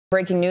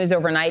Breaking news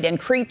overnight, and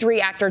Creed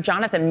 3 actor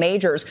Jonathan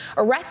Majors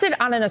arrested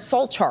on an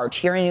assault charge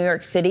here in New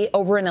York City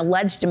over an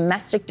alleged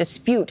domestic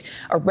dispute.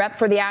 A rep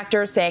for the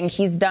actor saying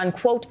he's done,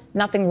 quote,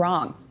 nothing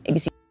wrong.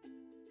 ABC.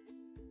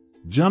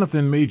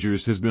 Jonathan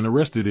Majors has been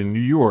arrested in New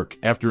York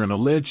after an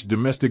alleged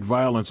domestic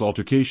violence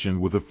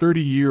altercation with a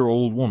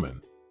 30-year-old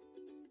woman.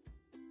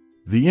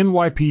 The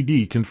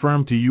NYPD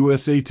confirmed to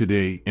USA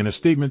Today in a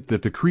statement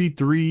that the Creed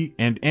 3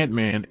 and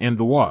Ant-Man and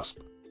the Wasp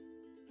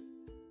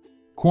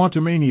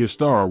Quantumania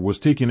star was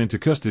taken into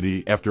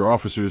custody after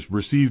officers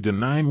received a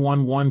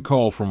 911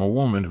 call from a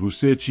woman who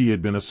said she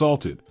had been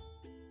assaulted.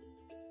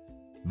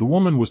 The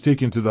woman was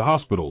taken to the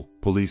hospital,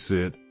 police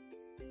said.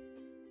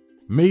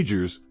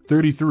 Majors,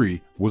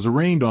 33, was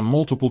arraigned on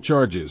multiple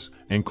charges,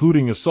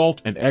 including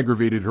assault and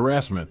aggravated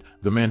harassment,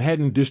 the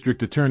Manhattan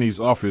District Attorney's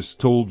Office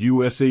told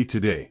USA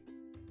Today.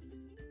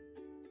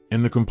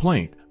 In the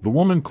complaint, the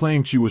woman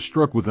claimed she was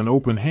struck with an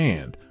open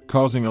hand,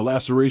 causing a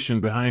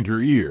laceration behind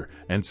her ear,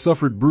 and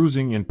suffered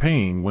bruising and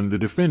pain when the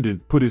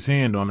defendant put his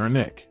hand on her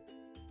neck.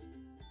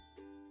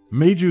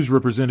 Majors'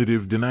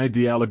 representative denied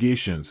the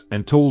allegations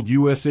and told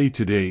USA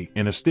Today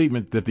in a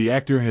statement that the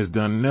actor has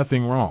done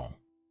nothing wrong.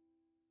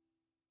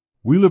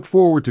 "We look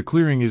forward to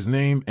clearing his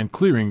name and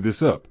clearing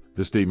this up,"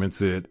 the statement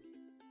said.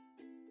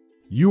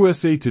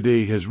 USA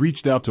Today has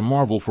reached out to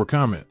Marvel for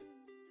comment.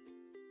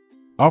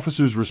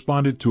 Officers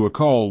responded to a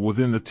call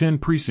within the 10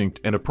 precinct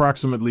at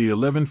approximately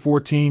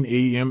 11:14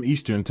 a.m.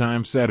 Eastern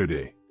Time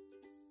Saturday.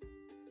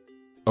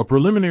 A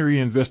preliminary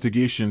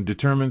investigation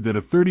determined that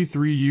a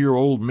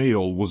 33-year-old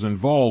male was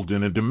involved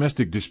in a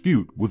domestic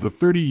dispute with a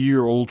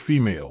 30-year-old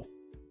female.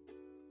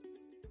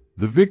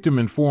 The victim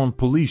informed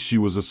police she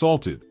was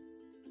assaulted.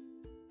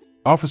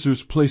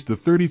 Officers placed the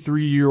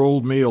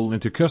 33-year-old male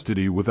into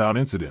custody without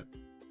incident.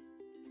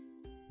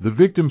 The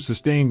victim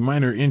sustained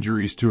minor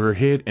injuries to her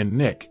head and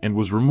neck and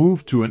was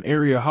removed to an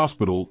area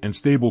hospital in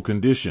stable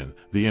condition,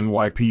 the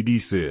NYPD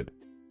said.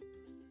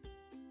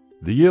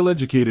 The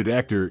Yale-educated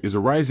actor is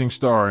a rising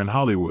star in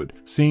Hollywood,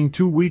 seen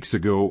 2 weeks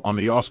ago on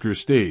the Oscars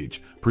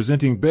stage,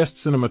 presenting Best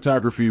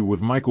Cinematography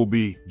with Michael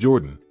B.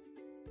 Jordan.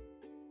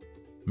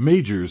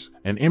 Majors,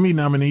 an Emmy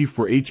nominee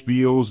for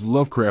HBO's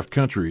Lovecraft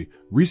Country,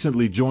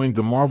 recently joined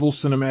the Marvel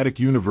Cinematic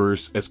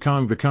Universe as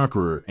Kang the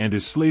Conqueror and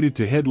is slated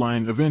to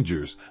headline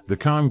Avengers: The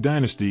Kang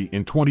Dynasty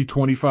in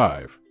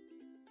 2025.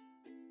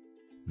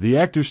 The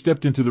actor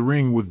stepped into the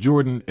ring with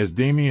Jordan as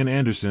Damian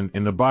Anderson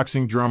in the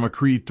boxing drama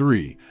Creed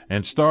 3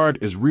 and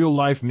starred as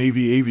real-life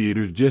Navy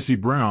aviator Jesse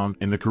Brown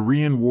in the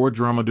Korean war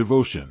drama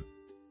Devotion.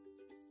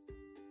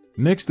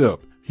 Next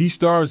up, he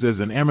stars as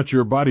an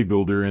amateur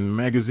bodybuilder in the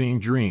magazine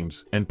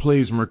Dreams and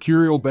plays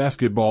mercurial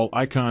basketball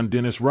icon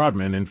Dennis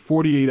Rodman in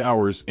 48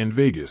 Hours in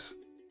Vegas.